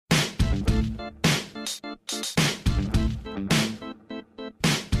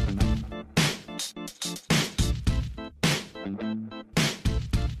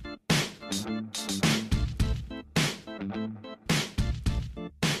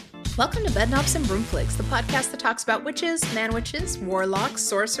Welcome to Bedknobs and Broomflicks, the podcast that talks about witches, man-witches, warlocks,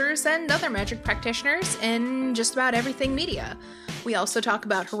 sorcerers, and other magic practitioners in just about everything media. We also talk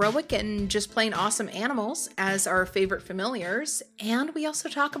about heroic and just plain awesome animals as our favorite familiars, and we also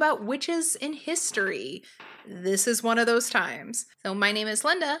talk about witches in history. This is one of those times. So my name is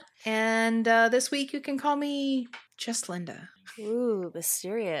Linda, and this week you can call me just Linda. Ooh,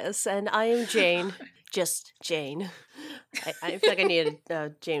 mysterious. And I am Jane. Just Jane. I feel like I needed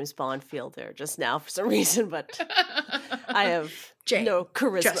a James Bond feel there just now for some reason, but I have Jane. no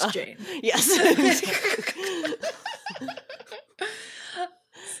charisma. Just Jane. Yes.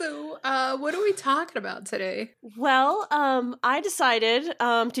 So, what are we talking about today? Well, I decided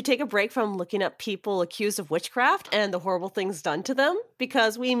to take a break from looking up people accused of witchcraft and the horrible things done to them,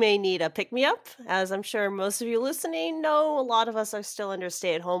 because we may need a pick-me-up. As I'm sure most of you listening know, a lot of us are still under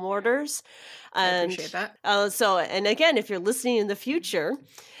stay-at-home orders. I appreciate that. And again, if you're listening in the future,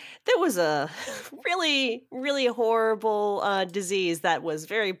 there was a really, really horrible disease that was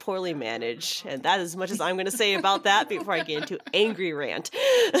very poorly managed. And that is as much as I'm going to say about that before I get into angry rant.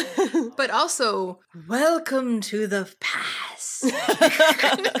 But also, welcome to the past.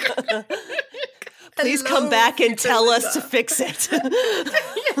 Please Hello, come back and tell Linda. us to fix it.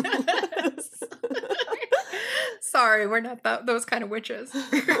 Yes. Sorry, we're not those kind of witches.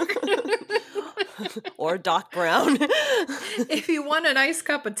 Or Doc Brown. If you want a nice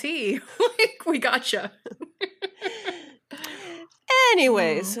cup of tea, we gotcha.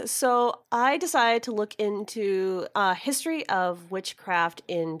 Anyways, so I decided to look into history of witchcraft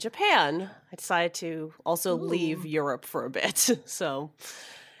in Japan. I decided to also leave Europe for a bit. So,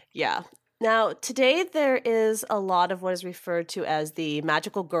 yeah. Now, today there is a lot of what is referred to as the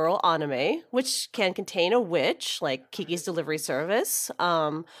magical girl anime, which can contain a witch, like Kiki's Delivery Service,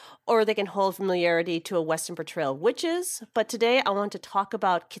 or they can hold familiarity to a Western portrayal of witches. But today I want to talk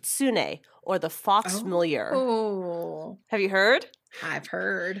about Kitsune, or the fox familiar. Oh, Have you heard? I've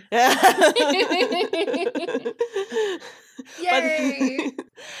heard. Yay! Yay!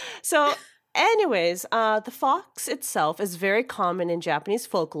 So, anyways, the fox itself is very common in Japanese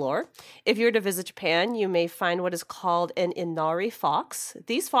folklore. If you were to visit Japan, you may find what is called an Inari fox.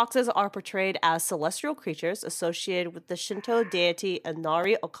 These foxes are portrayed as celestial creatures associated with the Shinto deity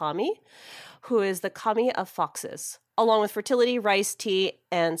Inari Okami, who is the kami of foxes, along with fertility, rice, tea,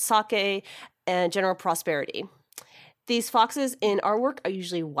 and sake, and general prosperity. These foxes in artwork are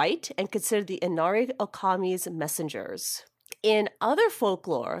usually white and considered the Inari Okami's messengers. In other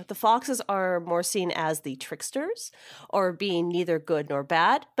folklore, the foxes are more seen as the tricksters, or being neither good nor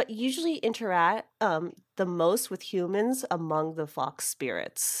bad, but usually interact the most with humans among the fox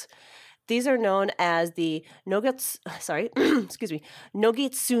spirits. These are known as the Nogitsune.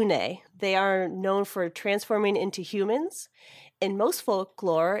 They are known for transforming into humans. In most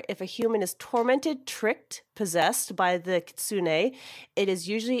folklore, if a human is tormented, tricked, possessed by the kitsune, it is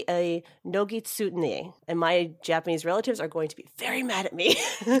usually a nogitsune. And my Japanese relatives are going to be very mad at me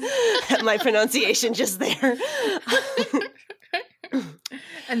at my pronunciation just there.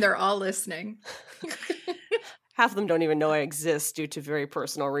 And they're all listening. Half of them don't even know I exist due to very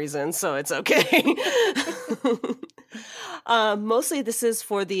personal reasons, so it's okay. Mostly this is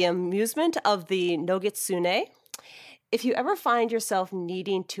for the amusement of the nogitsune. If you ever find yourself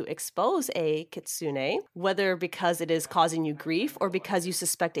needing to expose a kitsune, whether because it is causing you grief or because you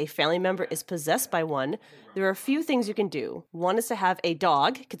suspect a family member is possessed by one, there are a few things you can do. One is to have a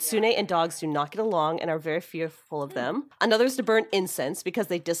dog. Kitsune and dogs do not get along and are very fearful of them. Another is to burn incense because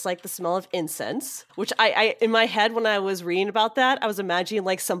they dislike the smell of incense, which I in my head when I was reading about that, I was imagining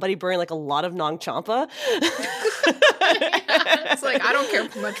like somebody burning like a lot of Nong Champa. It's like, I don't care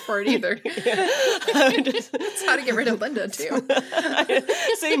much for it either. That's how to get rid of Linda, too.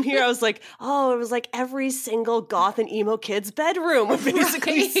 Same here. I was like, oh, it was like every single goth and emo kid's bedroom would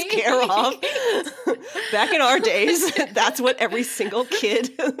basically scare off. Back in our days, that's what every single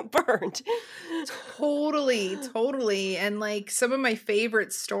kid burned. Totally. And like some of my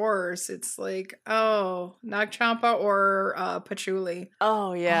favorite stores, it's like, oh, Nag Champa or patchouli.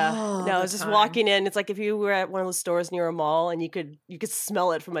 Oh yeah. All No, I the was just time. walking in. It's like if you were at one of those stores near a mall and you could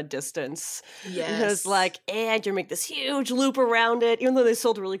smell it from a distance. Yes. And it was like, and you make this huge loop around it, even though they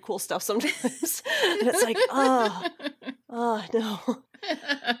sold really cool stuff sometimes. And it's like, oh no.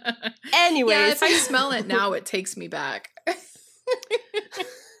 Anyways. Yeah, if I smell it now, it takes me back.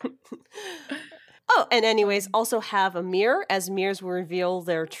 Oh, and anyways, also have a mirror, as mirrors will reveal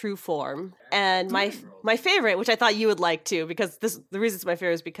their true form. And my favorite, which I thought you would like too, because the reason it's my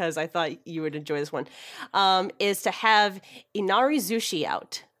favorite is because I thought you would enjoy this one, is to have Inari Zushi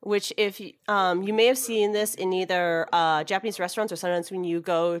out. which if you may have seen this in either Japanese restaurants or sometimes when you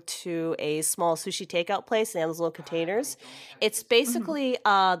go to a small sushi takeout place and they have those little containers. It's basically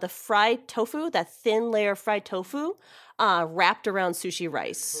the fried tofu, that thin layer of fried tofu, wrapped around sushi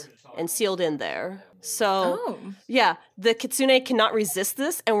rice and sealed in there. So, yeah, the kitsune cannot resist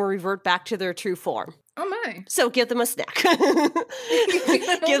this and will revert back to their true form. Oh my. So give them a snack.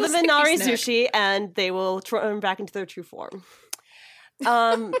 Give them Inari sushi and they will turn back into their true form.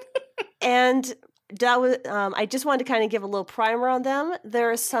 And that was, I just wanted to kind of give a little primer on them.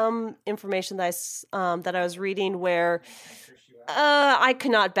 There is some information that I was reading where I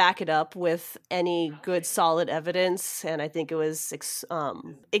could not back it up with any good solid evidence, and I think it was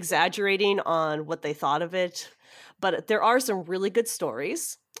exaggerating on what they thought of it. But there are some really good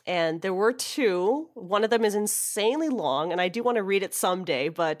stories, and there were two. One of them is insanely long, and I do want to read it someday,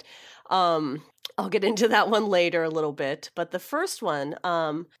 but I'll get into that one later a little bit. But the first one,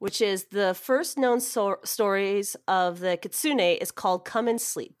 which is the first known stories of the kitsune, is called Come and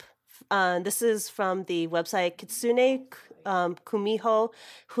Sleep. This is from the website Kitsune Kumiho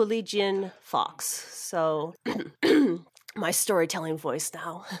Hulijin Fox. So my storytelling voice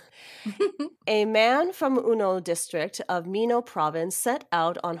now. A man from Uno district of Mino province set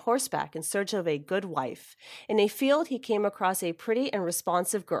out on horseback in search of a good wife. In a field, he came across a pretty and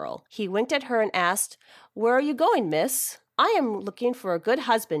responsive girl. He winked at her and asked, "Where are you going, miss?" "I am looking for a good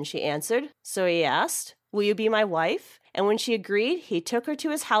husband," she answered. So he asked, "Will you be my wife?" And when she agreed, he took her to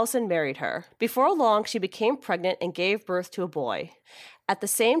his house and married her. Before long, she became pregnant and gave birth to a boy. At the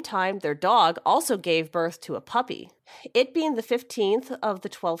same time, their dog also gave birth to a puppy. It being the 15th of the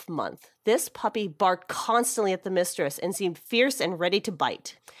 12th month, this puppy barked constantly at the mistress and seemed fierce and ready to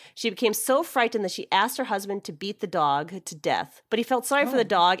bite. She became so frightened that she asked her husband to beat the dog to death, but he felt sorry for the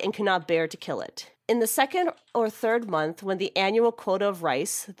dog and could not bear to kill it. In the second or third month, when the annual quota of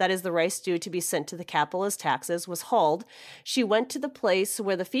rice, that is the rice due to be sent to the capital as taxes, was hauled, she went to the place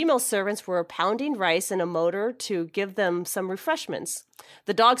where the female servants were pounding rice in a motor to give them some refreshments.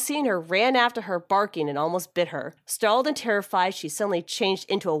 The dog, seeing her, ran after her, barking, and almost bit her. Startled and terrified, she suddenly changed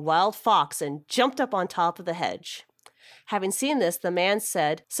into a wild fox and jumped up on top of the hedge. Having seen this, the man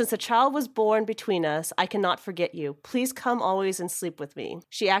said, "Since a child was born between us, I cannot forget you. Please come always and sleep with me."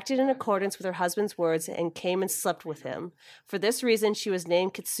 She acted in accordance with her husband's words and came and slept with him. For this reason, she was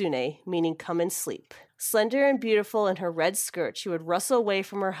named Kitsune, meaning come and sleep. Slender and beautiful in her red skirt, she would rustle away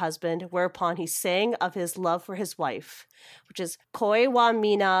from her husband, whereupon he sang of his love for his wife, which is Koe wa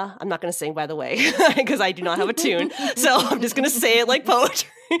mina. I'm not going to sing, by the way, because I do not have a tune, so I'm just going to say it like poetry.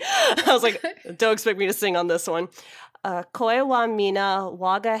 I was like, don't expect me to sing on this one. Koe wa mina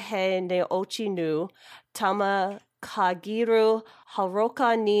waga he ne ochi nu tama kagiru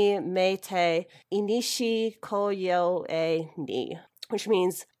haroka ni meite inishi koyo e ni, which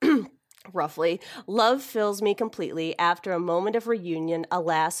means roughly, love fills me completely. After a moment of reunion,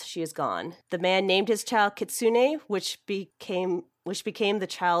 alas, she is gone. The man named his child Kitsune, which became the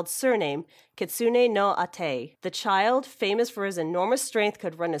child's surname, Kitsune no Ate. The child, famous for his enormous strength,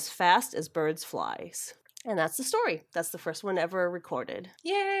 could run as fast as birds' flies. And that's the story. That's the first one ever recorded.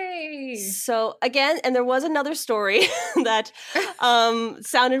 Yay! So again, and there was another story that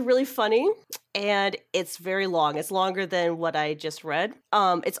sounded really funny, and it's very long. It's longer than what I just read.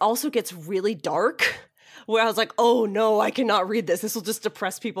 It also gets really dark, where I was like, oh no, I cannot read this. This will just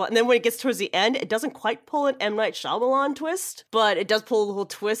depress people. And then when it gets towards the end, it doesn't quite pull an M. Night Shyamalan twist, but it does pull a little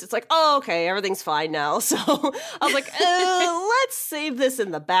twist. It's like, oh, okay, everything's fine now. So I was like, let's save this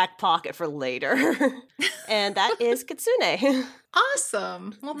in the back pocket for later. And that is Kitsune.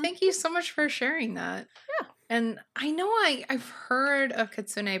 Awesome. Well, thank you so much for sharing that. Yeah. And I know I've heard of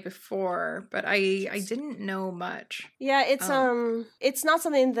Kitsune before, but I didn't know much. Yeah, it's not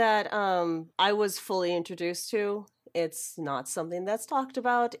something that I was fully introduced to. It's not something that's talked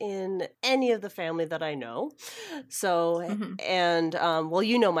about in any of the family that I know. So, and well,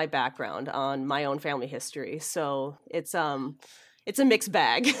 you know my background on my own family history. So it's a mixed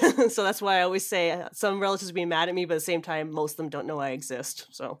bag. So that's why I always say some relatives will be mad at me, but at the same time, most of them don't know I exist.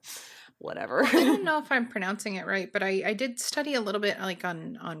 So whatever. Well, I don't know if I'm pronouncing it right, but I did study a little bit like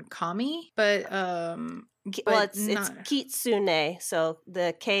on Kami, but well, it's Kitsune. So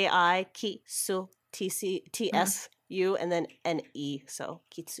the K-I, Kitsu, T-S-U, and then N-E, so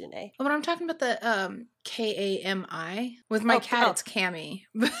Kitsune. Oh, but I'm talking about the K-A-M-I. With my cat, it's Kami.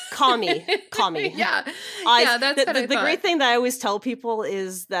 Kami. Yeah, that's what I thought. The great thing that I always tell people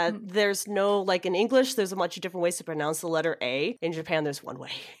is that there's no, like in English, there's a bunch of different ways to pronounce the letter A. In Japan, there's one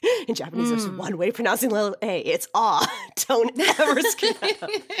way. In Japanese, there's one way pronouncing the letter A. It's ah. Don't ever screw that up.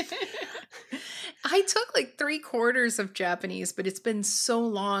 I took like 3/4 of Japanese, but it's been so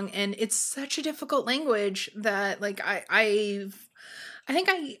long and it's such a difficult language that like I think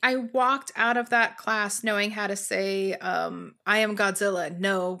I walked out of that class knowing how to say, I am Godzilla.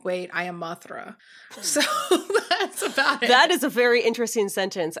 No, wait, I am Mothra. So that's about it. That is a very interesting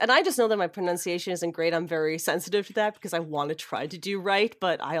sentence. And I just know that my pronunciation isn't great. I'm very sensitive to that because I want to try to do right.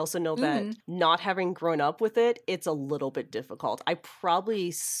 But I also know that not having grown up with it, it's a little bit difficult. I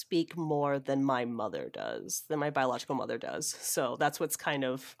probably speak more than my mother does, than my biological mother does. So that's what's kind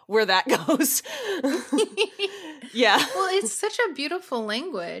of where that goes. Yeah. Well, it's such a beautiful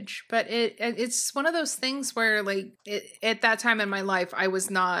language, but it's one of those things where like at that time in my life, I was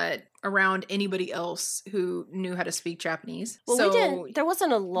not around anybody else who knew how to speak Japanese. Well, so there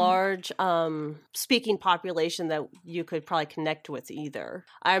wasn't a large speaking population that you could probably connect with either.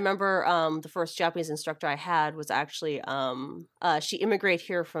 I remember the first Japanese instructor I had was actually she immigrated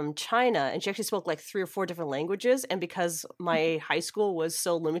here from China, and she actually spoke like 3 or 4 different languages. And because my high school was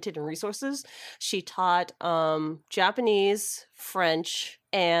so limited in resources, she taught Japanese, French,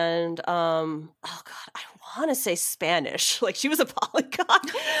 and oh god, I want to say Spanish. Like she was a polyglot,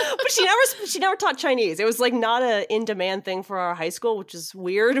 but she never taught Chinese. It was like not a in demand thing for our high school, which is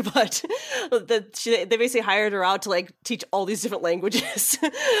weird. But they basically hired her out to like teach all these different languages.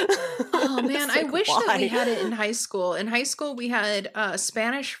 Oh man, like, I wish why? that we had it in high school. In high school, we had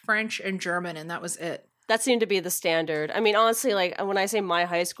Spanish, French, and German, and that was it. That seemed to be the standard. I mean, honestly, like when I say my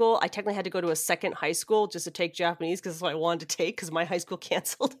high school, I technically had to go to a second high school just to take Japanese because that's what I wanted to take because my high school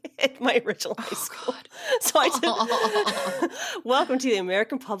canceled at my original high school. God. So I did. Welcome to the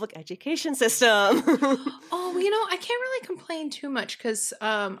American public education system. Oh, you know, I can't really complain too much because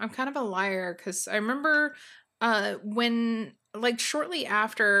I'm kind of a liar because I remember when like shortly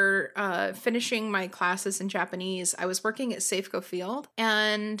after finishing my classes in Japanese, I was working at Safeco Field,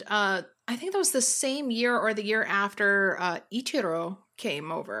 and I think that was the same year or the year after Ichiro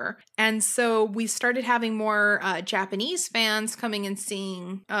came over. And so we started having more Japanese fans coming and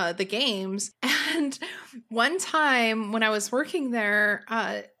seeing the games. And one time when I was working there,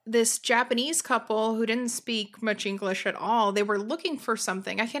 this Japanese couple who didn't speak much English at all, they were looking for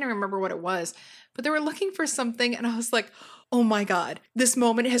something. I can't even remember what it was, but they were looking for something. And I was like, oh my God, this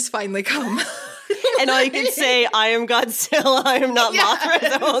moment has finally come. And all you can say, I am Godzilla, I am not Mothra.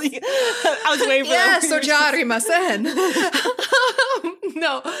 I was waiting for that. Yes, ojarimasen.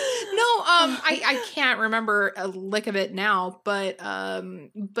 No, I can't remember a lick of it now, but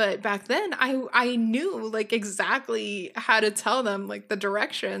back then I knew like exactly how to tell them like the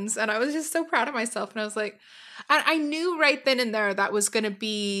directions, and I was just so proud of myself. And I was like, I knew right then and there that was going to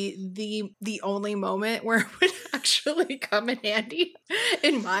be the only moment where it would actually come in handy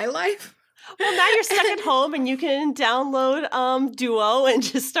in my life. Well, now you're stuck at home and you can download Duo and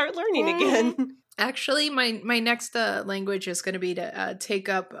just start learning again. Actually, my next language is going to be to take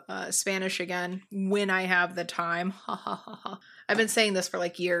up Spanish again when I have the time. I've been saying this for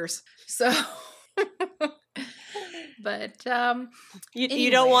like years. So, but you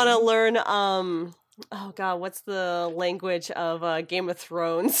don't want to learn oh god, what's the language of Game of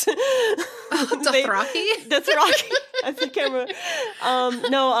Thrones? Dothraki? Dothraki. I think I remember.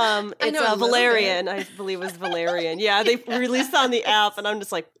 It's Valerian. I believe it was Valerian. Yeah, they released on the app, and I'm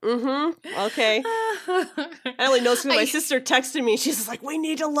just like, okay. I only know because my sister texted me. She's just like, we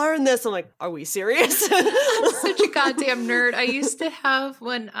need to learn this. I'm like, are we serious? I'm such a goddamn nerd. I used to have,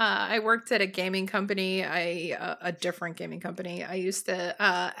 when I worked at a gaming company, a different gaming company, I used to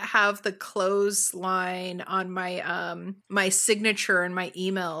have the clothesline on my my signature and my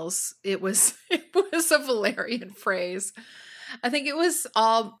emails. It was a Valerian phrase. I think it was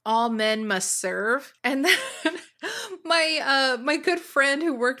all men must serve. And then my good friend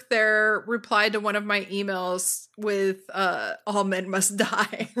who worked there replied to one of my emails with all men must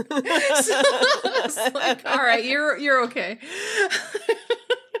die. So I was like, all right, you're okay.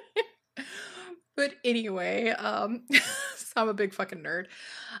 But anyway, so I'm a big fucking nerd.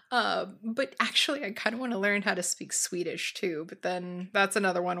 But actually, I kind of want to learn how to speak Swedish too. But then that's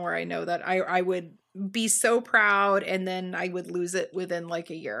another one where I know that I would be so proud and then I would lose it within like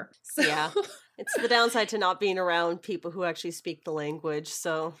a year. So. Yeah. It's the downside to not being around people who actually speak the language.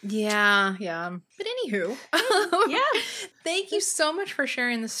 So yeah. But anywho, yeah. Thank you so much for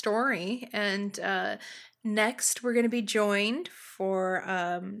sharing the story. And next, we're going to be joined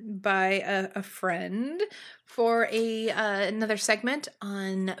by a friend for another segment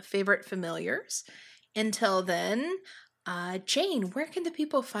on favorite familiars. Until then, Jane, where can the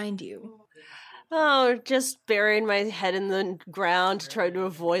people find you? Oh, just burying my head in the ground, trying to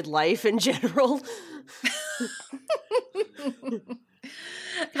avoid life in general.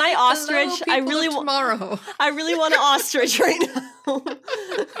 Can I ostrich? Tomorrow. I really want to ostrich right now.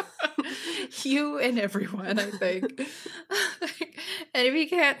 You and everyone, I think. And if you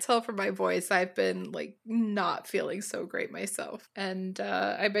can't tell from my voice, I've been like not feeling so great myself. And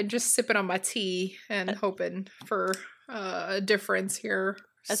I've been just sipping on my tea and hoping for a difference here.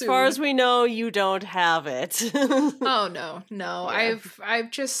 As far as we know, you don't have it. Oh no. Yeah. I've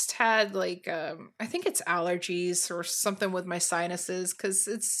just had like I think it's allergies or something with my sinuses, because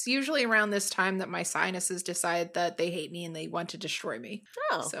it's usually around this time that my sinuses decide that they hate me and they want to destroy me.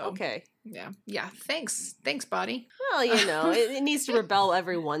 Oh, so, okay. Yeah. Thanks, body. Well, it needs to rebel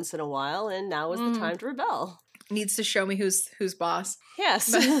every once in a while, and now is the time to rebel. Needs to show me who's boss.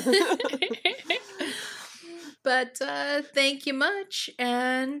 Yes. But thank you much,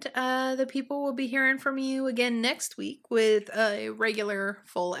 and the people will be hearing from you again next week with a regular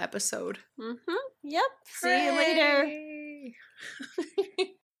full episode. Yep. See you later.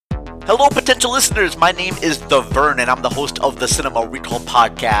 Hello, potential listeners. My name is The Vern, and I'm the host of the Cinema Recall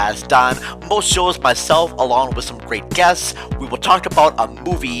podcast. On most shows, myself, along with some great guests, we will talk about a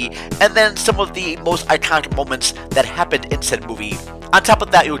movie and then some of the most iconic moments that happened in said movie. On top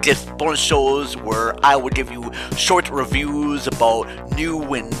of that, you'll get bonus shows where I will give you short reviews about new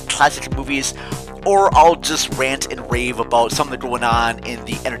and classic movies, or I'll just rant and rave about something going on in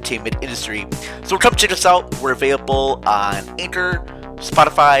the entertainment industry. So come check us out. We're available on Anchor,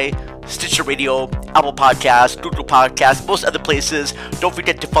 Spotify, Stitcher Radio, Apple Podcasts, Google Podcasts, most other places. Don't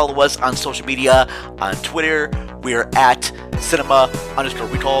forget to follow us on social media. On Twitter, we're at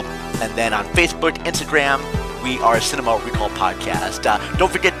cinema_recall. And then on Facebook, Instagram, we are Cinema Recall Podcast.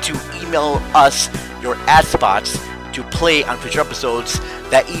 Don't forget to email us your ad spots to play on future episodes.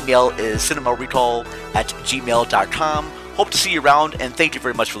 That email is cinemarecall@gmail.com. Hope to see you around, and thank you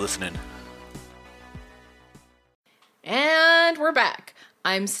very much for listening. And we're back.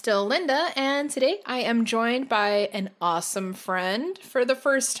 I'm still Linda, and today I am joined by an awesome friend. For the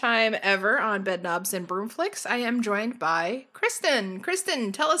first time ever on Bedknobs and Broomflicks, I am joined by Kristin.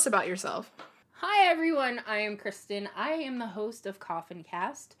 Kristin, tell us about yourself. Hi everyone, I am Kristin. I am the host of Coffin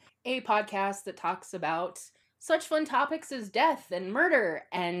Cast, a podcast that talks about such fun topics as death and murder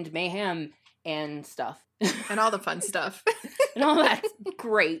and mayhem and stuff. And all the fun stuff. And all that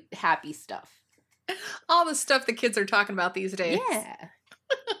great, happy stuff. All the stuff the kids are talking about these days. Yeah.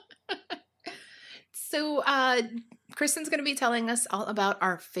 So, Kristin's going to be telling us all about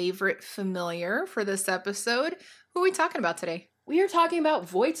our favorite familiar for this episode. Who are we talking about today? We are talking about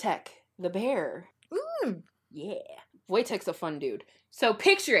Wojtek the Bear. Ooh. Yeah. Wojtek's a fun dude. So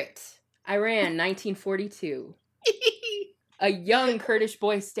picture it. Iran, 1942. A young Kurdish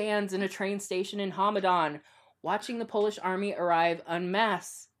boy stands in a train station in Hamadan, watching the Polish army arrive en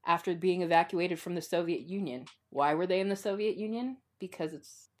masse after being evacuated from the Soviet Union. Why were they in the Soviet Union? Because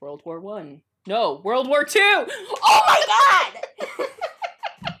it's World War I. No, World War II! Oh my god!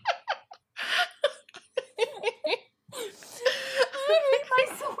 I hate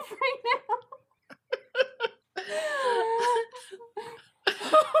myself right now.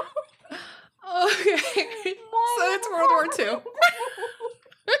 Okay. So it's World War II.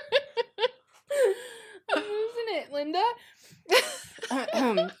 I'm losing it, Linda.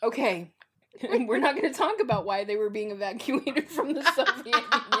 Okay. We're not going to talk about why they were being evacuated from the Soviet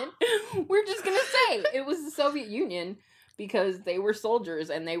Union. We're just going to say it was the Soviet Union because they were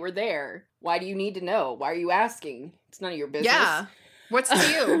soldiers and they were there. Why do you need to know? Why are you asking? It's none of your business. Yeah. What's to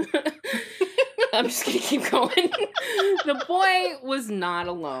you? I'm just going to keep going. The boy was not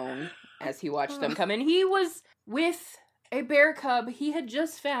alone as he watched them come in. He was with a bear cub he had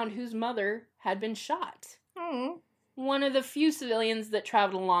just found whose mother had been shot. One of the few civilians that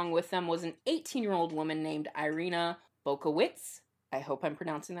traveled along with them was an 18-year-old woman named Irina Bokowitz. I hope I'm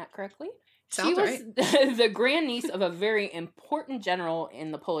pronouncing that correctly. Sounds right. She was the grandniece of a very important general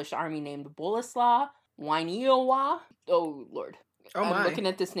in the Polish army named Boleslaw Wieniawa. Oh, Lord. Oh, I'm looking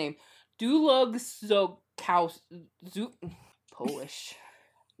at this name. Dulug Polish.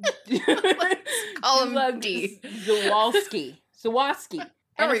 Call him D. Zawoski.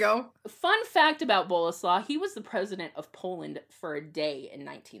 There we go. Fun fact about Boleslaw, he was the president of Poland for a day in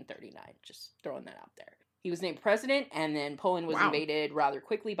 1939. Just throwing that out there. He was named president, and then Poland was invaded rather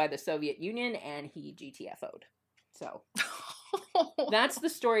quickly by the Soviet Union, and he GTFO'd. So, that's the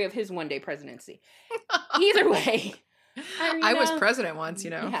story of his one-day presidency. Either way. Irina, I was president once,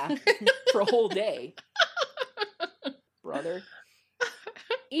 you know. Yeah, for a whole day. Brother.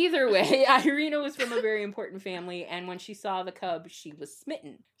 Either way, Irina was from a very important family, and when she saw the cub, she was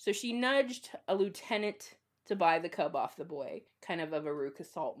smitten. So she nudged a lieutenant to buy the cub off the boy. Kind of a Veruca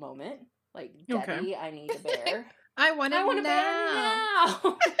Salt moment. Like, Daddy, I need a bear. I want a bear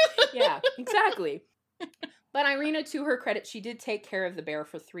now. Yeah, exactly. But Irina, to her credit, she did take care of the bear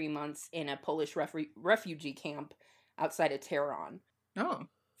for 3 months in a Polish refugee camp outside of Tehran. Oh.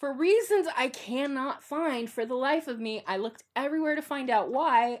 For reasons I cannot find for the life of me, I looked everywhere to find out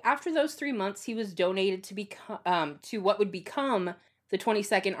why. After those 3 months, he was donated to what would become the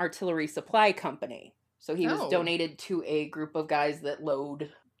 22nd Artillery Supply Company. So he was donated to a group of guys that load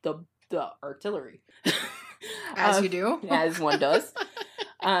the artillery. As you do. As one does.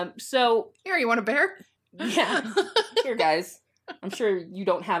 So... Here, you want a bear? Yeah. Here, guys. I'm sure you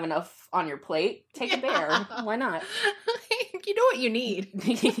don't have enough on your plate. Take a bear. Why not? You know what you need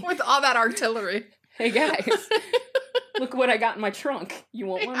with all that artillery. Hey, guys. Look what I got in my trunk. You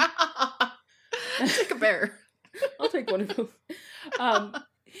want one? Take a bear. I'll take one of those.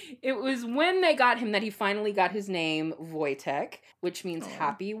 It was when they got him that he finally got his name, Wojtek, which means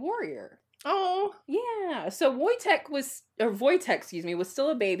happy warrior. Oh. Yeah. So Wojtek was still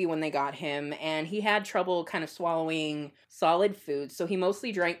a baby when they got him, and he had trouble kind of swallowing solid food, so he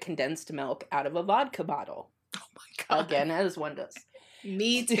mostly drank condensed milk out of a vodka bottle. Oh my God. Again, as one does.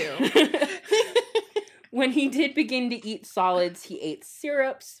 Me too. When he did begin to eat solids, he ate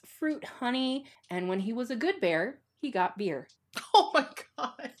syrups, fruit, honey, and when he was a good bear, he got beer. Oh my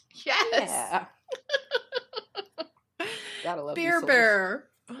God. Yes. Yeah. Gotta love Beer bear.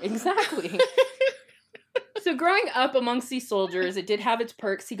 Exactly. So growing up amongst these soldiers, it did have its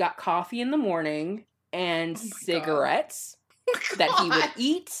perks. He got coffee in the morning and cigarettes that he would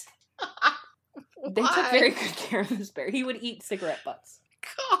eat. They took very good care of this bear. He would eat cigarette butts.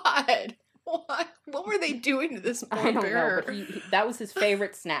 God. What were they doing to this poor bear? Know, but that was his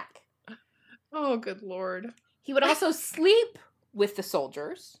favorite snack. Oh, good Lord. He would also sleep with the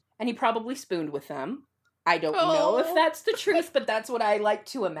soldiers, and he probably spooned with them. I don't know if that's the truth, but that's what I like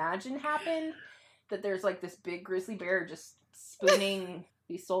to imagine happened. That there's like this big grizzly bear just spooning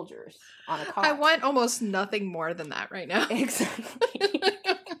these soldiers on a cot. I want almost nothing more than that right now. Exactly.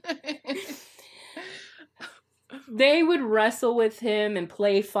 They would wrestle with him and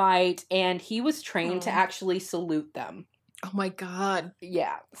play fight, and he was trained to actually salute them. Oh my God.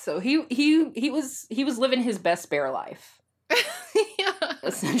 Yeah. So he was living his best bear life. Yeah.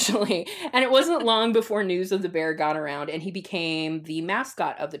 Essentially. And it wasn't long before news of the bear got around, and he became the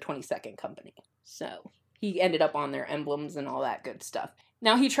mascot of the 22nd Company. So he ended up on their emblems and all that good stuff.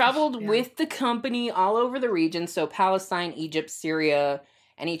 Now he traveled with the company all over the region, so Palestine, Egypt, Syria,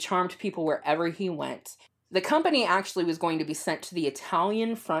 and he charmed people wherever he went. The company actually was going to be sent to the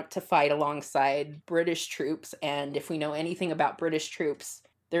Italian front to fight alongside British troops, and if we know anything about British troops,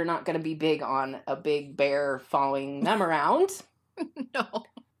 they're not going to be big on a big bear following them around. No.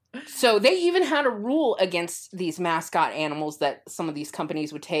 So they even had a rule against these mascot animals that some of these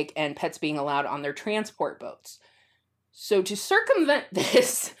companies would take, and pets being allowed on their transport boats. So to circumvent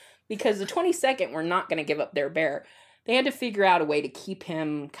this, because the 22nd were not going to give up their bear, they had to figure out a way to keep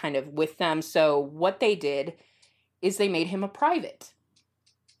him kind of with them. So what they did is they made him a private.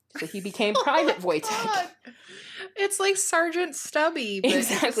 So he became Private Wojtek. God. It's like Sergeant Stubby. But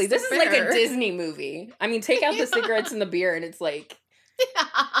exactly. This is like a Disney movie. I mean, take out the cigarettes and the beer, and it's like,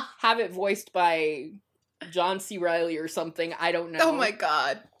 have it voiced by John C. Reilly or something. I don't know. Oh my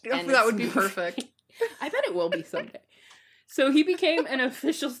God. That would be perfect. I bet it will be someday. So he became an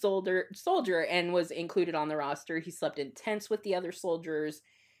official soldier and was included on the roster. He slept in tents with the other soldiers,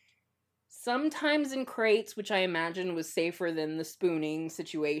 sometimes in crates, which I imagine was safer than the spooning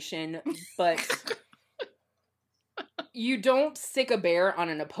situation. But you don't stick a bear on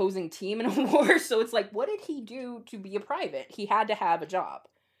an opposing team in a war. So it's like, what did he do to be a private? He had to have a job.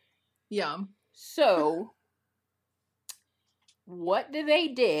 Yeah. So what they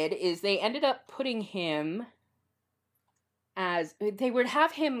did is they ended up putting him as, they would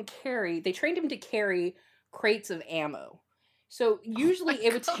have him carry, they trained him to carry crates of ammo. So usually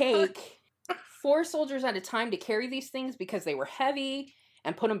it would take 4 soldiers at a time to carry these things because they were heavy,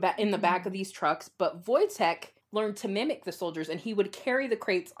 and put them back in the back of these trucks. But Wojtek learned to mimic the soldiers, and he would carry the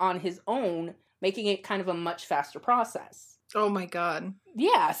crates on his own, making it kind of a much faster process. Oh my God.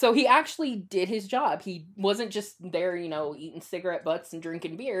 Yeah, so he actually did his job. He wasn't just there, eating cigarette butts and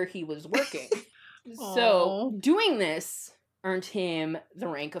drinking beer. He was working. So doing this earned him the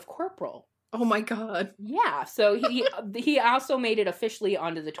rank of corporal. Oh my God. Yeah, so he also made it officially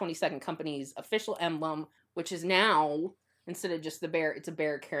onto the 22nd Company's official emblem, which is now, instead of just the bear, it's a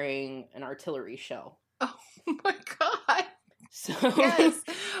bear carrying an artillery shell. Oh my God. So yes.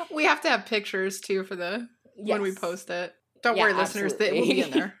 We have to have pictures too for when we post it. Don't worry, listeners, they will be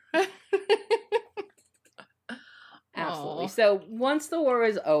in there. Absolutely. Aw. So once the war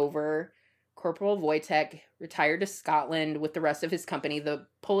was over, Corporal Wojtek retired to Scotland with the rest of his company. The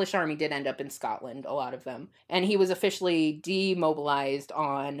Polish army did end up in Scotland, a lot of them. And he was officially demobilized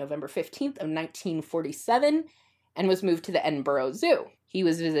on November 15th of 1947 and was moved to the Edinburgh Zoo. He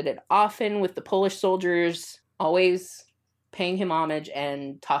was visited often with the Polish soldiers, always paying him homage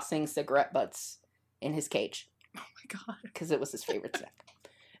and tossing cigarette butts in his cage. Oh my god. Because it was his favorite snack.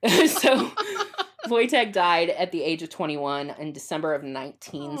 So Wojtek died at the age of 21 in December of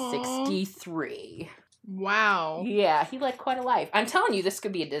 1963. Wow. Yeah, he led quite a life. I'm telling you, this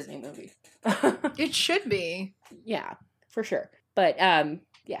could be a Disney movie. It should be. Yeah, for sure. But, yeah.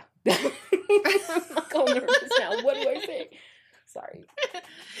 I'm like all nervous now. What do I say? Sorry.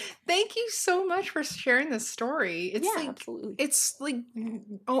 Thank you so much for sharing this story. It's Absolutely. It's like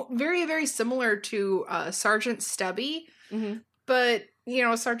very, very similar to Sergeant Stubby, but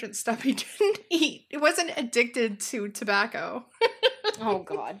Sergeant Stubby didn't eat. It wasn't addicted to tobacco. Oh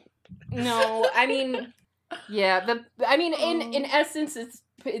God. No, I mean, yeah. In essence,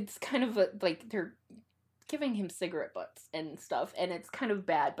 it's kind of like they're giving him cigarette butts and stuff, and it's kind of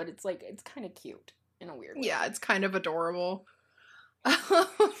bad, but it's like it's kind of cute in a weird way. Yeah, it's kind of adorable.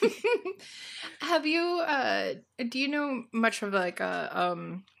 Have you do you know much of like a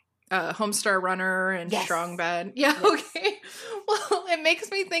Homestar Runner and Yes. Strong Bad? Yeah, Yes. okay. Well, it makes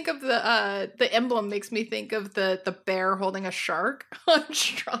me think of the emblem makes me think of the bear holding a shark on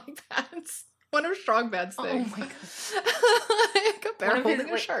Strong Bad's. One of Strong Bad's things. Oh my God. Like a bear One of his,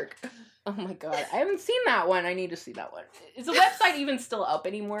 holding a shark. Oh my God, I haven't seen that one. I need to see that one. Is the website even still up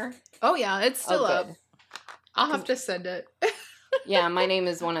anymore? Oh yeah, it's still up. Good. I'll have to send it. Yeah, my name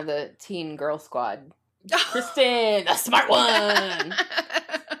is one of the teen girl squad. Kristin, the smart one.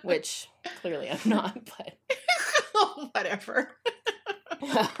 Which clearly I'm not, but Oh, whatever.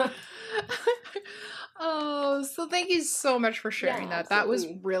 Oh, so thank you so much for sharing Yeah, that. That was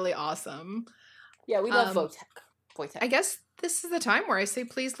absolutely. really awesome. yeah, we love Um, Wojtek. I guess this is the time where I say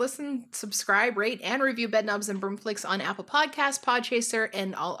please listen, subscribe, rate, and review Bedknobs and Broomflicks on Apple Podcasts, Podchaser,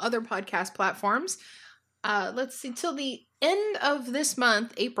 and all other podcast platforms. Let's see, till the end of this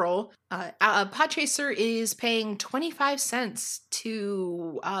month, April, Podchaser is paying 25 cents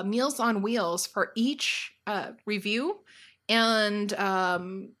to Meals on Wheels for each review and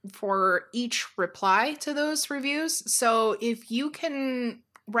for each reply to those reviews. So if you can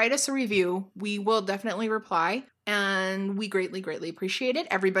write us a review, we will definitely reply, and we greatly, greatly appreciate it.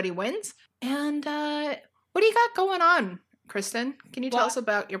 Everybody wins. And what do you got going on, Kristin? Can you tell Well, us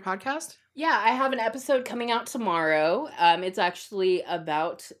about your podcast? Yeah, I have an episode coming out tomorrow. It's actually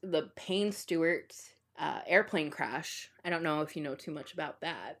about the Payne Stewart airplane crash. I don't know if you know too much about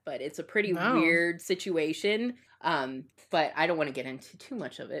that, but it's a pretty No. weird situation. But I don't want to get into too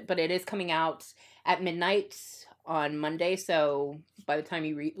much of it. But it is coming out at midnight on Monday, so by the time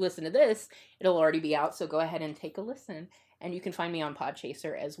you listen to this, it'll already be out. So go ahead and take a listen, and you can find me on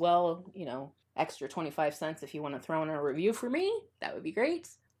Podchaser as well. Extra 25 cents if you want to throw in a review for me. That would be great.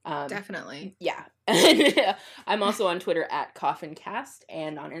 Definitely. Yeah. I'm also on Twitter at CoffinCast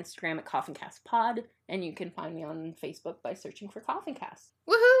and on Instagram at CoffinCastPod. And you can find me on Facebook by searching for CoffinCast.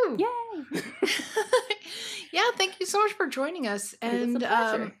 Woohoo! Yay! Yeah, thank you so much for joining us. It was a And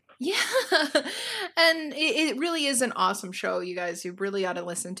pleasure. yeah, and it really is an awesome show, you guys. You really ought to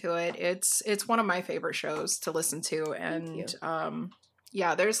listen to it. It's one of my favorite shows to listen to, and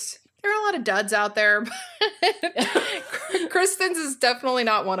yeah, there are a lot of duds out there. Kristin's is definitely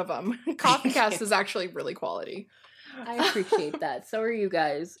not one of them. CoffeeCast is actually really quality. I appreciate that. So are you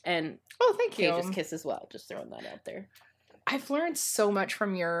guys. And Oh, thank you. Cage's Kiss as well. Just throwing that out there. I've learned so much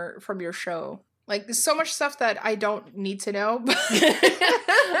from your show. Like, there's so much stuff that I don't need to know.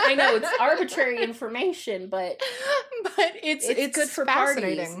 I know it's arbitrary information, but it's good for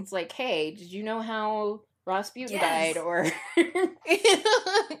fascinating. parties. It's like, hey, did you know how Rasputin Yes. died? Or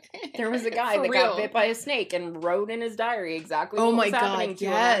there was a guy For that real. got bit by a snake and wrote in his diary exactly Oh what my was happening God, to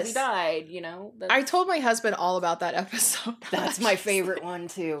him as he yes. died. I told my husband all about that episode. That's my favorite one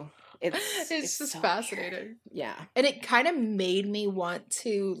too. It's just so fascinating. weird. Yeah. And it kind of made me want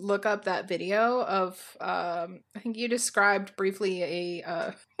to look up that video of I think you described briefly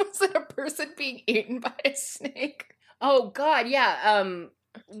a was it a person being eaten by a snake? Oh God, yeah.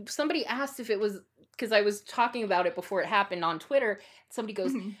 Somebody asked if it was, because I was talking about it before it happened on Twitter. Somebody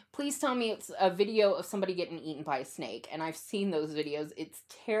goes, Mhm. please tell me it's a video of somebody getting eaten by a snake. And I've seen those videos. It's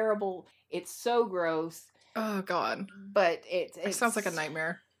terrible. It's so gross. Oh God. But It sounds like a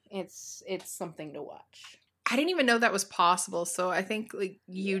nightmare. It's something to watch. I didn't even know that was possible, so I think like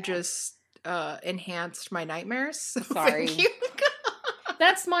you Yeah. just enhanced my nightmares. So Sorry. thank you.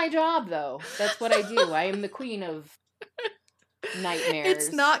 That's my job, though. That's what I do. I am the queen of nightmares.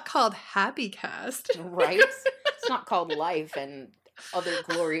 It's not called Happy Cast. Right? It's not called Life and other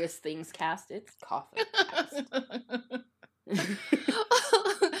glorious things cast. It's Coffin Cast.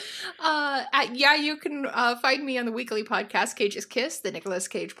 You can find me on the weekly podcast Cage's Kiss, the Nicolas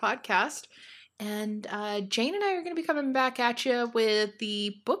Cage podcast. And Jane and I are going to be coming back at you with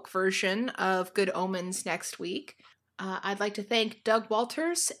the book version of Good Omens next week. I'd like to thank Doug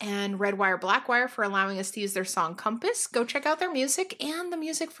Walters and Redwire Blackwire for allowing us to use their song Compass. Go check out their music and the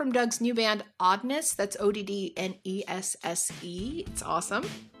music from Doug's new band Oddness. That's Oddnesse. It's awesome.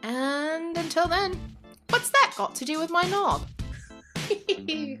 And until then, what's that got to do with my knob?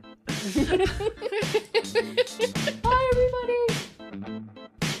 Bye, everybody.